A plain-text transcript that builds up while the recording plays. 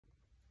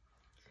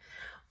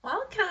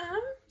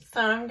Welcome.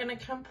 So I'm going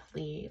to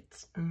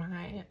complete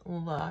my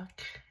look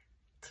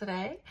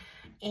today,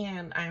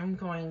 and I'm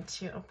going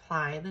to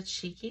apply the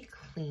Cheeky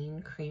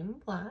Clean Cream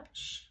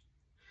Blush.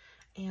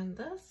 And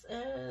this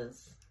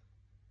is,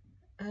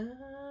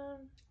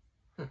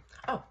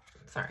 oh,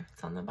 sorry,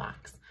 it's on the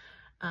box.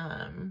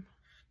 I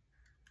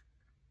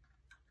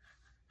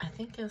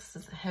think this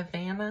is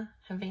Havana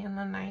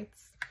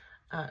Nights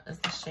is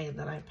the shade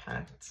that I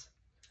picked.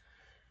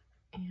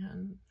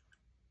 And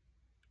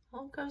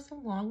well, it goes a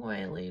long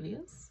way,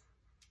 ladies.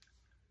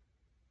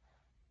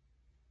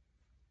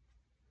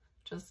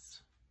 Just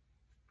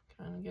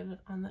kind of get it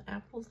on the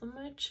apples of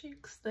my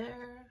cheeks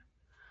there.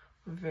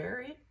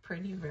 Very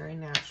pretty, very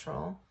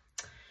natural.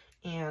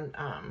 And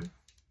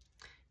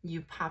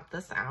you pop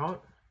this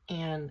out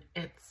and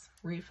it's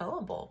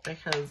refillable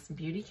because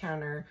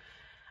Beautycounter,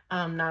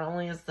 not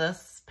only is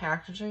this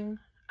packaging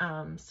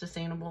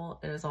sustainable,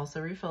 it is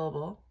also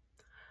refillable.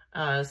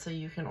 So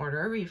you can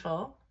order a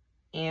refill,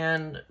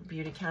 and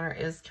Beautycounter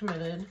is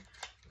committed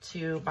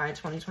to, by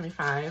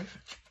 2025,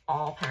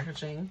 all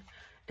packaging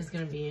is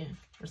going to be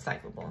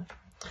recyclable.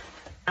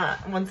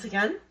 Once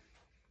again,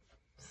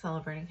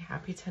 celebrating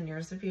happy 10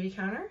 years of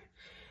Beautycounter.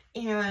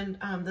 And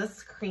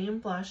this cream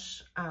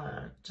blush,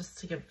 just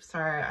to give,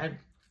 sorry, I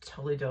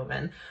totally dove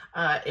in.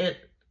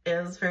 It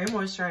is very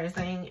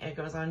moisturizing. It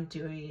goes on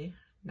dewy,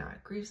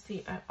 not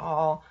greasy at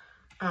all.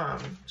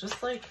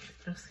 Just like,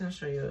 I'm just gonna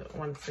show you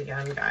once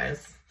again,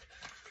 guys.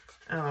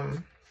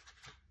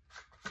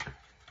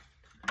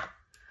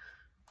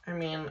 I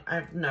mean,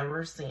 I've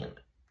never seen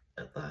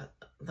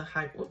the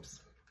high, whoops,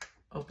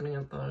 opening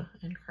at the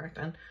incorrect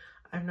end.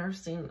 I've never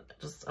seen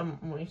just a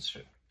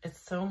moisture, it's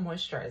so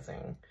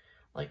moisturizing.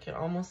 Like, it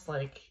almost,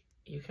 like,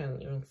 you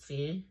can even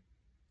see,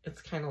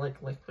 it's kind of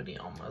like liquidy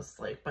almost,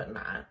 like, but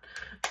not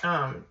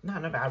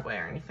in a bad way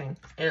or anything.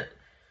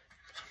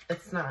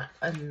 It's not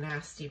a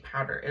nasty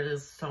powder. It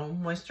is so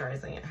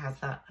moisturizing. It has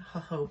that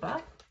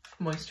jojoba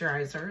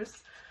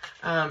moisturizers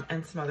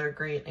and some other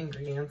great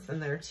ingredients in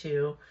there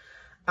too.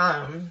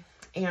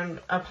 And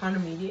upon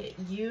immediate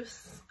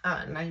use,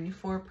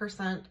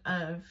 94%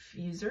 of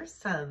users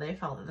said they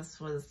felt that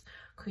this was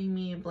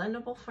creamy,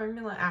 blendable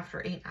formula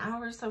after 8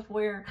 hours of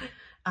wear.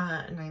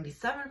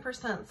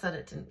 97% said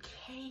it didn't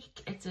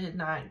cake, it did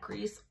not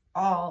grease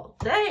all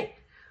day.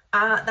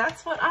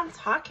 That's what I'm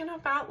talking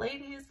about,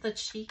 ladies. The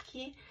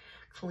Cheeky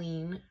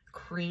Clean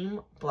Cream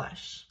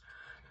Blush.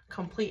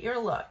 Complete your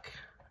look.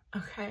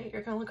 Okay,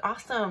 you're gonna look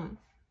awesome.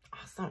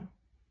 Awesome.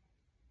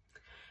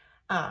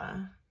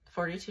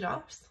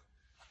 $42.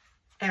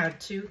 Add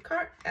to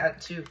cart,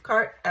 add to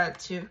cart, add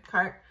to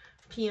cart.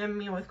 PM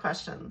me with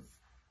questions.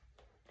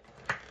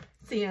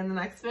 See you in the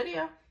next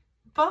video.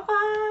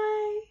 Bye-bye.